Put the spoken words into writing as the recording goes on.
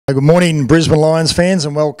Good morning, Brisbane Lions fans,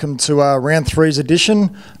 and welcome to round three's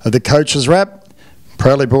edition of the Coach's Wrap,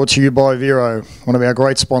 proudly brought to you by Vero, one of our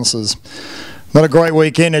great sponsors. Not a great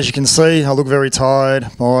weekend, as you can see. I look very tired,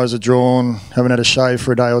 my eyes are drawn, haven't had a shave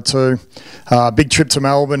for a day or two. Big trip to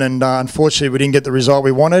Melbourne, and unfortunately we didn't get the result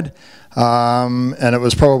we wanted, and it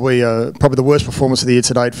was probably the worst performance of the year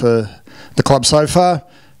to date for the club so far.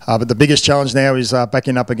 But the biggest challenge now is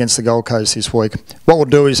backing up against the Gold Coast this week. What we'll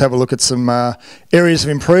do is have a look at some areas of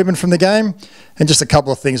improvement from the game and just a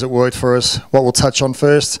couple of things that worked for us. What we'll touch on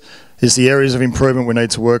first is the areas of improvement we need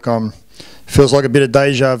to work on. Feels like a bit of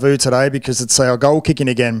deja vu today because it's our goal kicking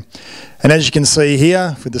again. And as you can see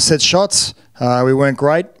here, with the set shots, we weren't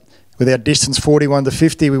great. With our distance 41 to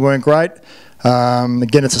 50, we weren't great.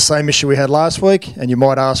 Again, it's the same issue we had last week, and you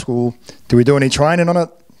might ask, well, do we do any training on it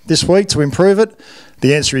this week to improve it?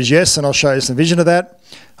 The answer is yes, and I'll show you some vision of that.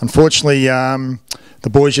 Unfortunately, the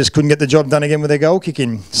boys just couldn't get the job done again with their goal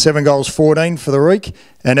kicking. 7 goals, 14 for the week.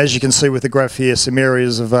 And as you can see with the graph here, some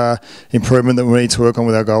areas of improvement that we need to work on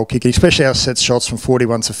with our goal kicking, especially our set shots from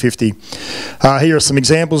 41 to 50. Here are some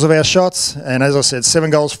examples of our shots. And as I said, 7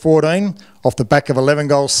 goals, 14 off the back of 11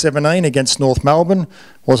 goals, 17 against North Melbourne.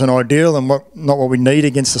 Wasn't ideal and not what we need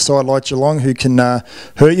against a side like Geelong who can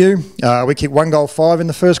hurt you. We kicked 1 goal, 5 in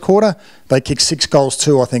the first quarter. They kicked 6 goals,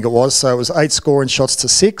 2 I think it was. So it was 8 scoring shots to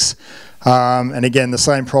 6. And again, the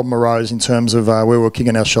same problem arose in terms of where we were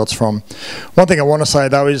kicking our shots from. One thing I want to say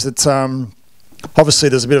though is that obviously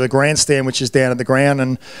there's a bit of a grandstand which is down at the ground,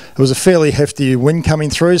 and it was a fairly hefty wind coming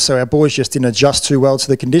through, so our boys just didn't adjust too well to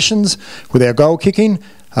the conditions with our goal kicking.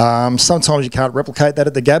 Sometimes you can't replicate that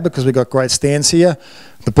at the Gab because we've got great stands here.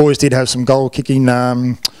 The boys did have some goal kicking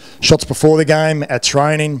shots before the game at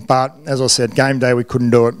training, but as I said, game day we couldn't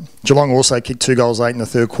do it. Geelong also kicked 2 goals, 8 in the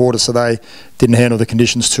third quarter, so they didn't handle the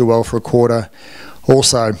conditions too well for a quarter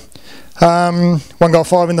also. 1 goal,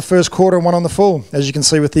 5 in the first quarter and 1 on the full, as you can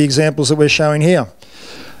see with the examples that we're showing here.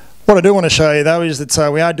 What I do want to show you though is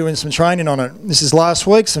that we are doing some training on it. This is last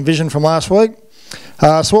week, some vision from last week.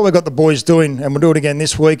 So what we've got the boys doing, and we'll do it again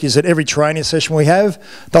this week, is that every training session we have,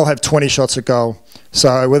 they'll have 20 shots at goal.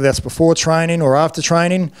 So whether that's before training or after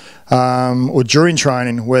training, or during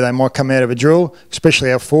training, where they might come out of a drill,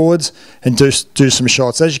 especially our forwards, and do some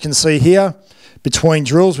shots. As you can see here, between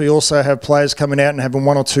drills, we also have players coming out and having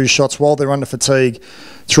 1 or 2 shots while they're under fatigue.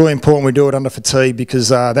 It's really important we do it under fatigue because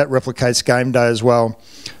that replicates game day as well.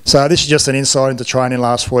 So this is just an insight into training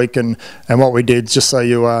last week and what we did, just so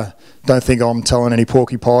you don't think I'm telling any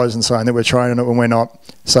porky pies and saying that we're training it when we're not.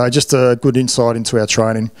 So just a good insight into our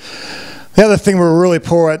training. The other thing we were really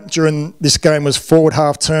poor at during this game was forward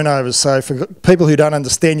half turnovers. So for people who don't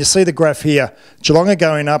understand, you see the graph here. Geelong are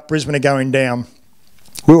going up, Brisbane are going down.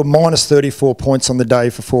 We were minus 34 points on the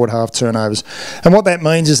day for forward half turnovers. And what that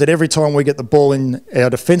means is that every time we get the ball in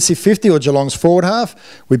our defensive 50 or Geelong's forward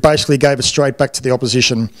half, we basically gave it straight back to the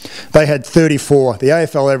opposition. They had 34. The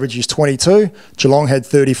AFL average is 22. Geelong had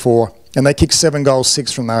 34. And they kicked 7 goals,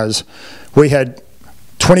 6 from those. We had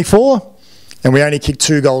 24 and we only kicked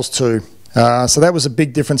 2 goals, 2. So that was a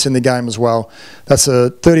big difference in the game as well. That's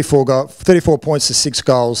a 34 points to 6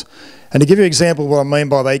 goals. And to give you an example of what I mean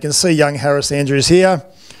by that, you can see young Harris Andrews here.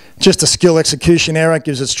 Just a skill execution error,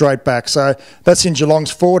 gives it straight back. So that's in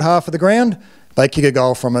Geelong's forward half of the ground. They kick a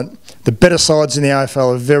goal from it. The better sides in the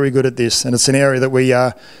AFL are very good at this, and it's an area that we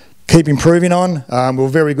keep improving on. We were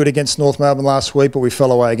very good against North Melbourne last week, but we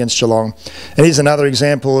fell away against Geelong. And here's another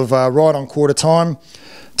example of right on quarter time.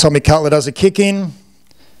 Tommy Cutler does a kick in.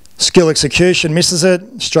 Skill execution, misses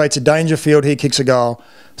it, straight to Dangerfield, he kicks a goal.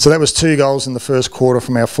 So that was 2 goals in the first quarter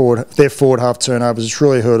from their forward half turnovers, which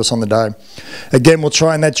really hurt us on the day. Again, we'll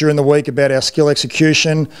train that during the week about our skill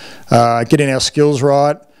execution, getting our skills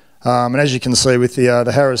right. And as you can see with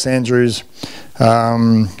the Harris Andrews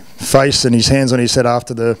face and his hands on his head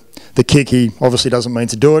after the kick, he obviously doesn't mean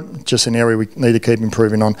to do it, just an area we need to keep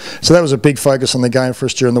improving on. So that was a big focus on the game for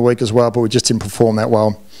us during the week as well, but we just didn't perform that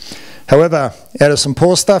well. However, out of some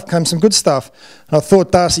poor stuff came some good stuff. And I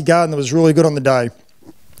thought Darcy Gardner was really good on the day.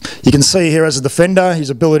 You can see here as a defender, his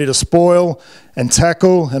ability to spoil and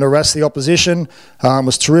tackle and harass the opposition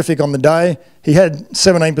was terrific on the day. He had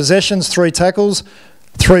 17 possessions, 3 tackles,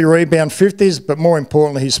 3 rebound 50s, but more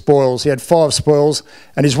importantly, his spoils. He had 5 spoils,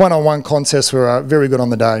 and his one-on-one contests were very good on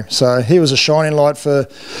the day. So he was a shining light for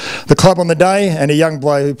the club on the day, and a young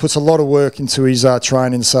bloke who puts a lot of work into his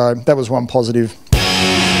training. So that was one positive.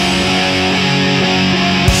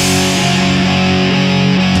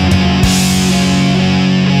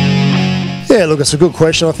 Yeah, look, it's a good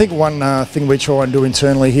question. I think one thing we try and do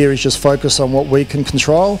internally here is just focus on what we can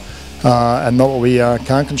control. and not what we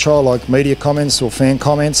can't control, like media comments or fan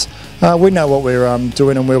comments. We know what we're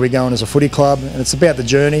doing and where we're going as a footy club, and it's about the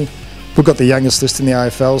journey. We've got the youngest list in the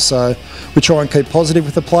AFL, so we try and keep positive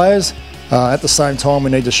with the players. At the same time,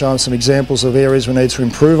 we need to show them some examples of areas we need to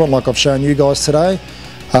improve on, like I've shown you guys today.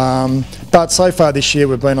 But so far this year,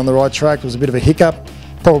 we've been on the right track. It was a bit of a hiccup,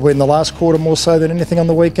 probably in the last quarter more so than anything on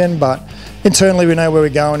the weekend, but internally we know where we're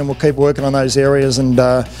going and we'll keep working on those areas, and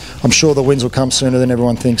I'm sure the wins will come sooner than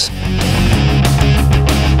everyone thinks.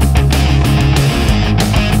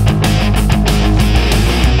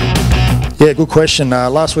 Yeah, good question.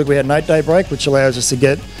 Last week we had an 8-day break, which allows us to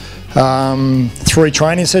get 3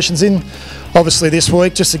 training sessions in. Obviously this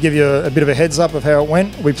week, just to give you a bit of a heads up of how it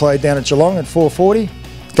went, we played down at Geelong at 4:40.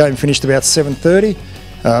 Game finished about 7:30.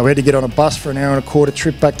 We had to get on a bus for an hour and a quarter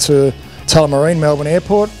trip back to Tullamarine, Melbourne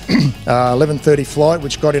Airport. 11:30 flight,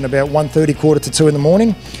 which got in about 1:30, quarter to 2 in the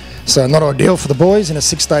morning. So not ideal for the boys in a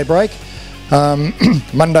 6-day break.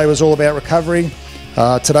 Monday was all about recovery.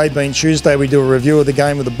 Today being Tuesday, we do a review of the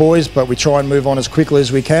game with the boys, but we try and move on as quickly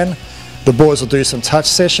as we can. The boys will do some touch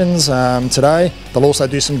sessions today. They'll also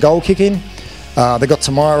do some goal kicking. They got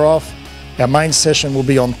tomorrow off. Our main session will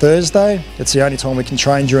be on Thursday. It's the only time we can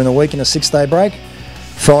train during the week in a 6-day break.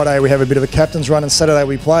 Friday we have a bit of a captain's run, and Saturday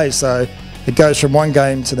we play. So it goes from one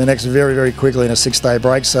game to the next very, very quickly in a 6-day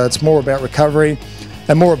break. So it's more about recovery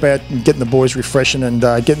and more about getting the boys refreshing and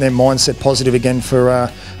getting their mindset positive again for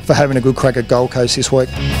having a good crack at Gold Coast this week.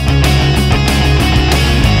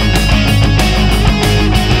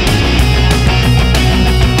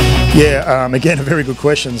 Yeah, again, a very good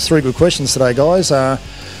questions. 3 good questions today, guys.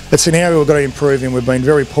 It's an area we've got to improve in. We've been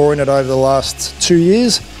very poor in it over the last 2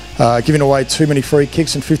 years, giving away too many free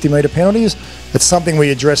kicks and 50-metre penalties. It's something we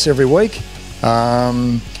address every week,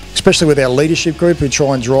 especially with our leadership group who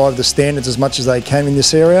try and drive the standards as much as they can in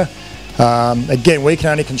this area. Again, we can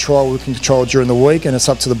only control what we can control during the week, and it's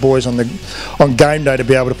up to the boys on game day to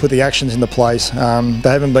be able to put the actions into place. They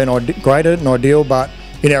haven't been great at it and ideal, but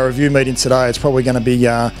in our review meeting today, it's probably going to be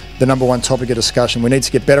the #1 topic of discussion. We need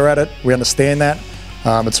to get better at it. We understand that.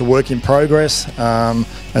 It's a work in progress, and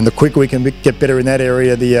the quicker we can get better in that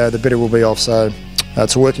area, the better we'll be off. So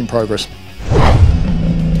it's a work in progress.